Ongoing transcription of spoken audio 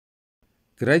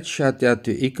Great shout out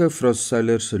to Ecofrost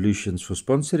Solar Solutions for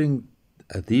sponsoring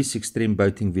these extreme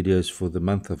boating videos for the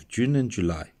month of June and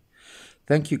July.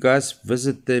 Thank you guys.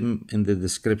 Visit them in the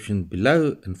description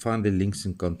below and find the links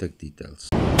and contact details.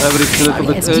 It's a little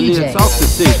bit early, it's after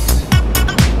 6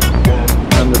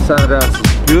 and the sunrise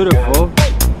is beautiful,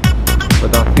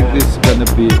 but I think he's gonna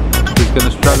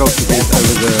struggle to get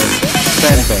over the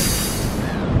sandbank.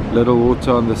 Little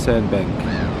water on the sandbank,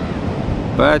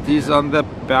 but he's on the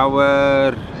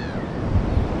power,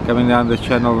 coming down the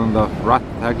channel on the right,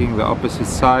 hugging the opposite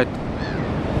side.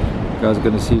 You guys are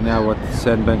gonna see now what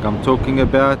sandbank I'm talking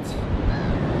about.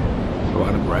 The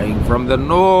one rain from the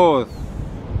north.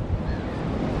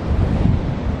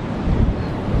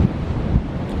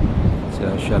 See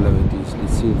how shallow it is.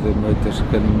 Let's see if the motors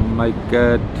can make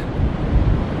it.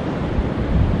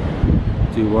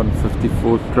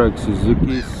 154 stroke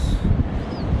Suzuki's.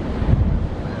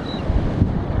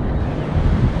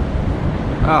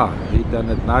 He done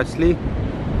it nicely.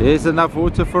 There's enough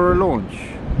water for a launch.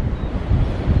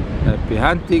 Happy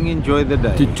hunting, enjoy the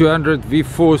day. T200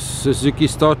 V4 Suzuki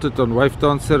started on Wave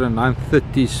Dancer and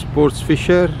 930 Sports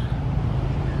Fisher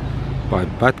by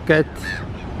Butcat.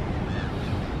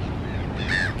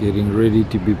 Getting ready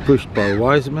to be pushed by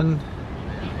Wiseman.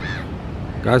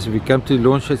 Guys, if you come to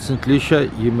launch at St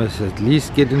Lucia, you must at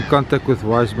least get in contact with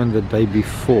Wiseman the day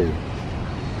before.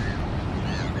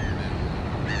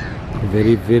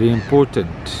 Very, very important.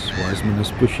 Wiseman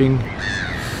is pushing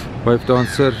Wave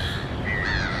Dancer.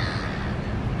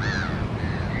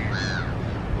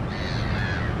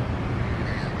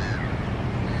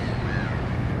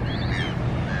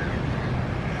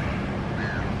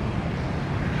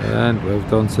 And Wave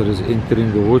Dancer is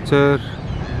entering the water.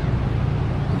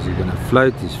 Is he gonna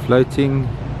float? He's floating.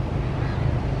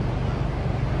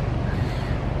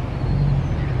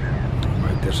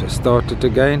 Motors have started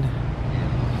again.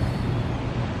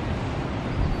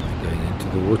 Going into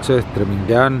the water, trimming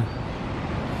down.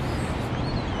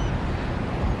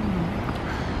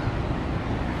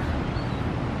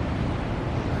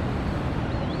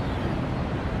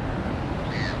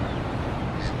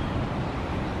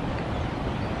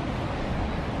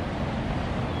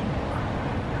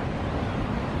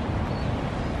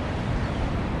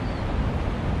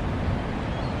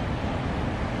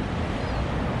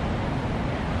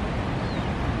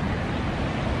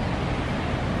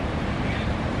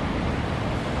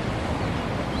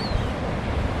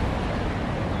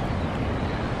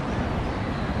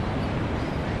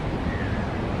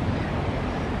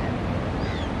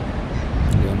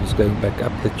 Going back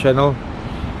up the channel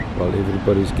while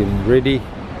everybody's getting ready. I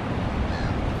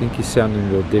think he's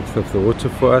sounding the depth of the water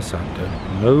for us. I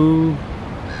don't know.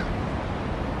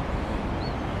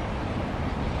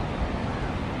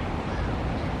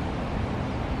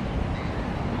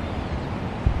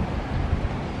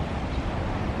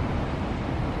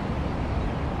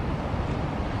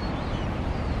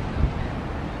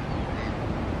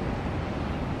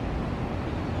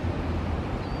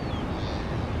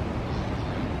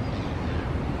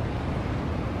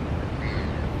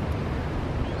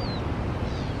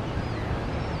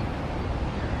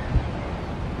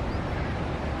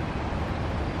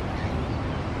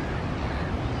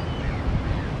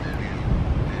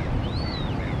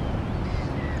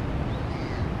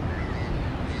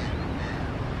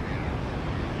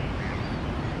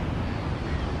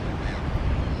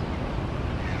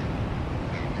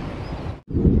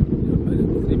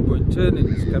 Turn and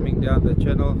it's coming down the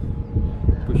channel,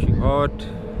 pushing hard,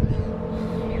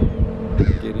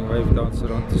 getting Wave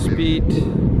Dancer onto speed,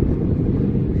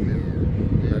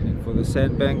 running for the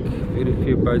sandbank. Very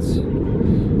few boats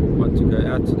want to go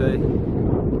out today.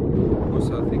 Of course,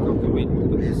 I think of the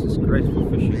wind, but this is great for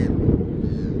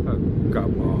fishing. Oh,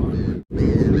 come on.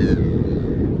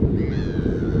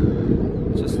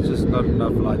 Just not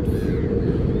enough light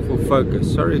for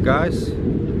focus. Sorry guys,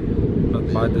 not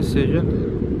my decision.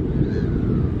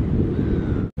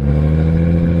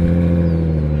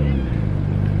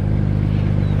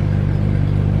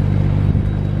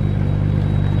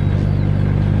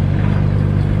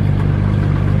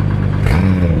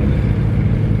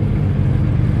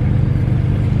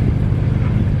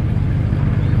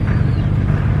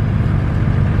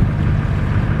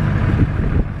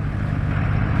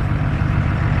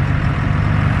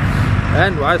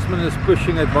 And Wiseman is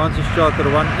pushing Advantage Charter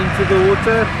 1 into the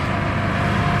water.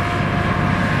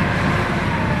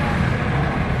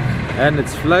 And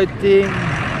it's floating.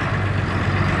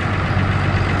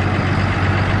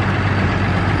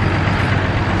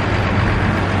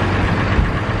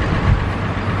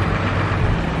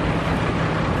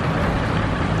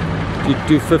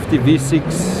 T250 V6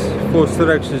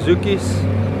 4-stroke Suzuki's.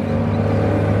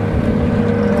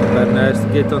 Banner has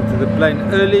to get onto the plane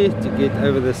early to get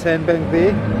over the sandbank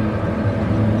there.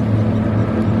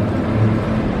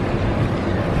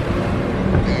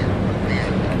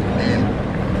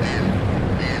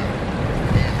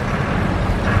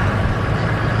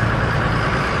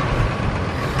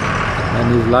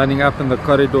 And he's lining up in the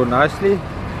corridor nicely,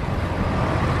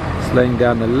 slowing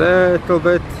down a little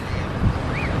bit.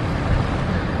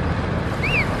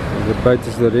 The boat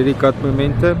has already got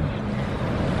momentum,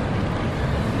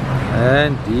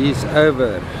 and he's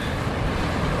over.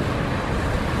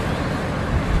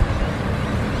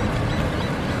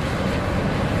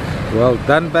 Well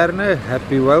done, Banner.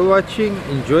 Happy whale watching.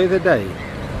 Enjoy the day.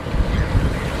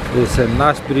 There's some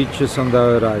nice breaches on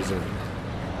the horizon.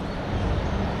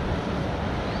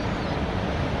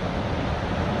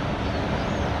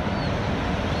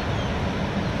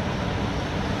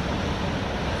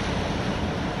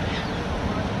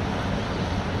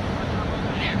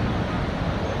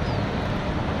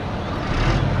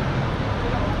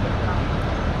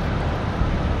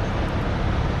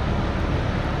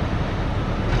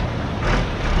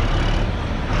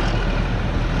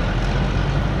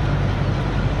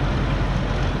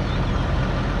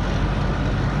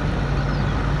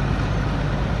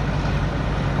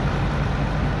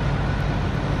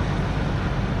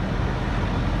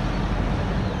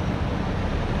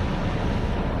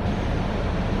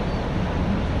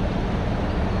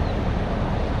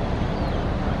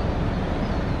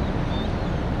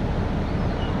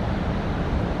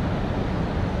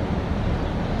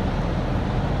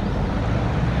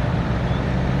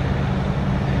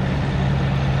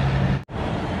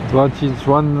 Launching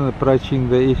 1 approaching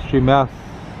the estuary mouth,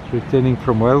 returning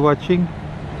from whale watching.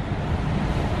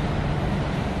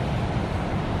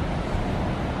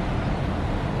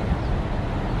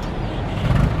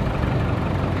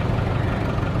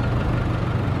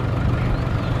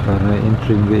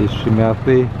 Entering the estuary mouth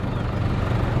there.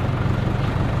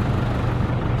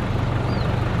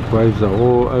 Waves are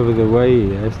all over the way.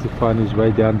 He has to find his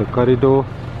way down the corridor,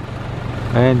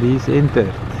 and he's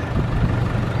entered.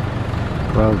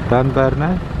 Well done,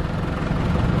 Banner.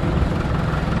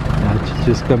 Now you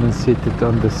just come and set it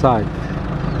on the side.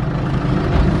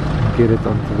 Get it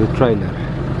onto the trailer.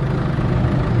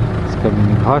 It's coming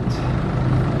in hot.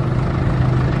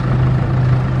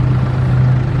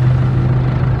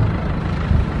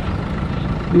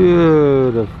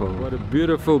 Beautiful. What a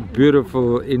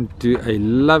beautiful into a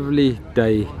lovely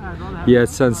day here at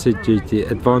Sunset Jetty.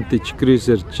 Advantage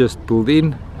cruiser just pulled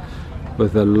in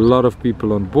with a lot of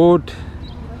people on board.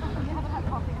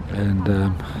 And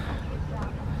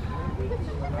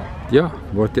yeah,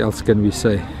 what else can we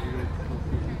say?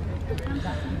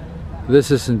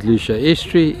 This is St Lucia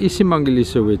Estuary,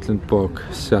 Isimangaliso Wetland Park,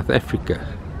 South Africa.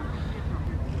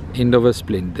 End of a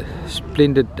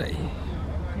splendid day.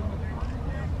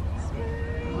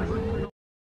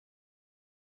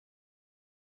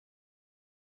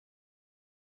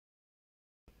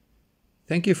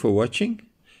 Thank you for watching.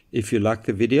 If you like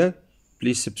the video,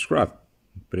 please subscribe.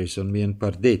 Press on me and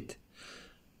Pardette.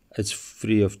 It's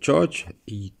free of charge.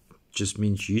 It just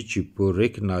means YouTube will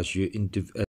recognize you